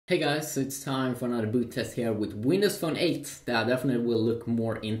Hey guys, so it's time for another boot test here with Windows Phone 8 that I definitely will look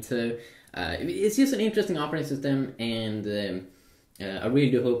more into. It's just an interesting operating system, and I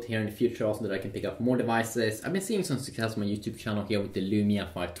really do hope here in the future also that I can pick up more devices. I've been seeing some success on my YouTube channel here with the Lumia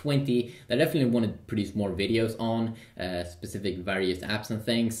 520 that I definitely want to produce more videos on specific various apps and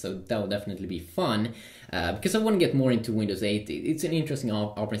things, so that will definitely be fun. Because I want to get more into Windows 8. It's an interesting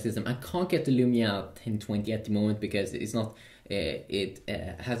operating system. I can't get the Lumia 1020 at the moment because it's not. It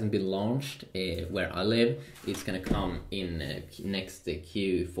hasn't been launched where I live. It's gonna come in next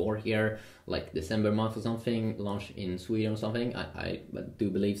Q4 here, like December month or something, launch in Sweden or something. I do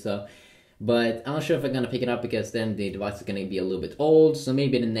believe so. But I'm not sure if I'm gonna pick it up because then the device is gonna be a little bit old, so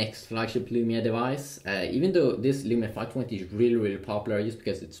maybe the next flagship Lumia device. Even though this Lumia 520 is really popular just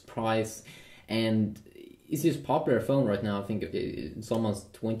because its price and it's just popular phone right now. I think it's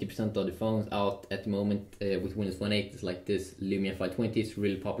almost 20% of the phones out at the moment with Windows Phone 8. It's like this Lumia 520 is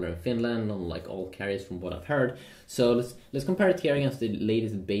really popular in Finland on like all carriers from what I've heard. So let's compare it here against the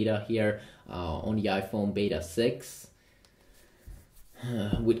latest beta here on the iPhone beta 6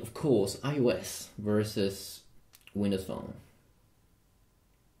 with of course iOS versus Windows Phone.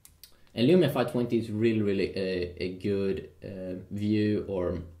 And Lumia 520 is really a good view,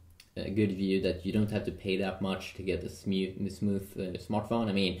 or a good view that you don't have to pay that much to get a smooth smartphone.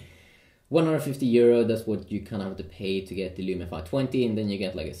 I mean, €150, that's what you kind of have to pay to get the Lumia 520, and then you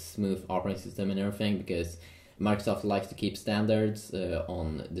get like a smooth operating system and everything, because Microsoft likes to keep standards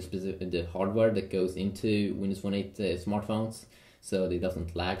on the hardware that goes into Windows Phone 8 smartphones, so it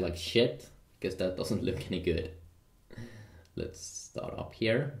doesn't lag like shit, because that doesn't look any good. Let's start up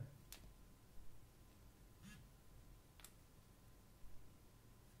here.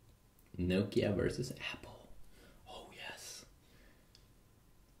 Nokia versus Apple. Oh yes.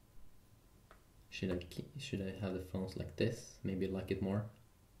 Should I have the phones like this? Maybe I like it more.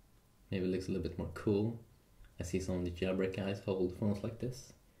 Maybe it looks a little bit more cool. I see some of the jailbreak guys hold phones like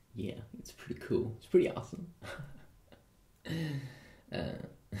this. Yeah, it's pretty cool. It's pretty awesome.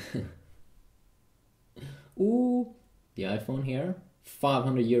 Ooh, the iPhone here.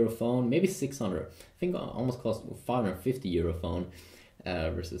 €500 phone, maybe 600. I think it almost cost €550 phone.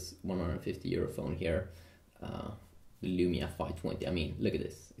 Versus €150 phone here, the Lumia 520. I mean, look at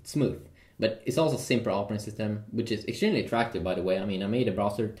this. It's smooth, but it's also a simpler operating system, which is extremely attractive, by the way. I mean, I made a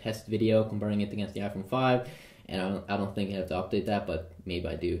browser test video comparing it against the iPhone 5, and I don't think I have to update that, but maybe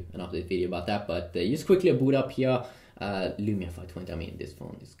I do an update video about that. But just quickly boot up here, Lumia 520. I mean, this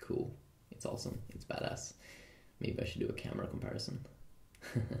phone is cool. It's awesome. It's badass. Maybe I should do a camera comparison.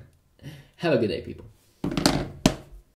 Have a good day, people.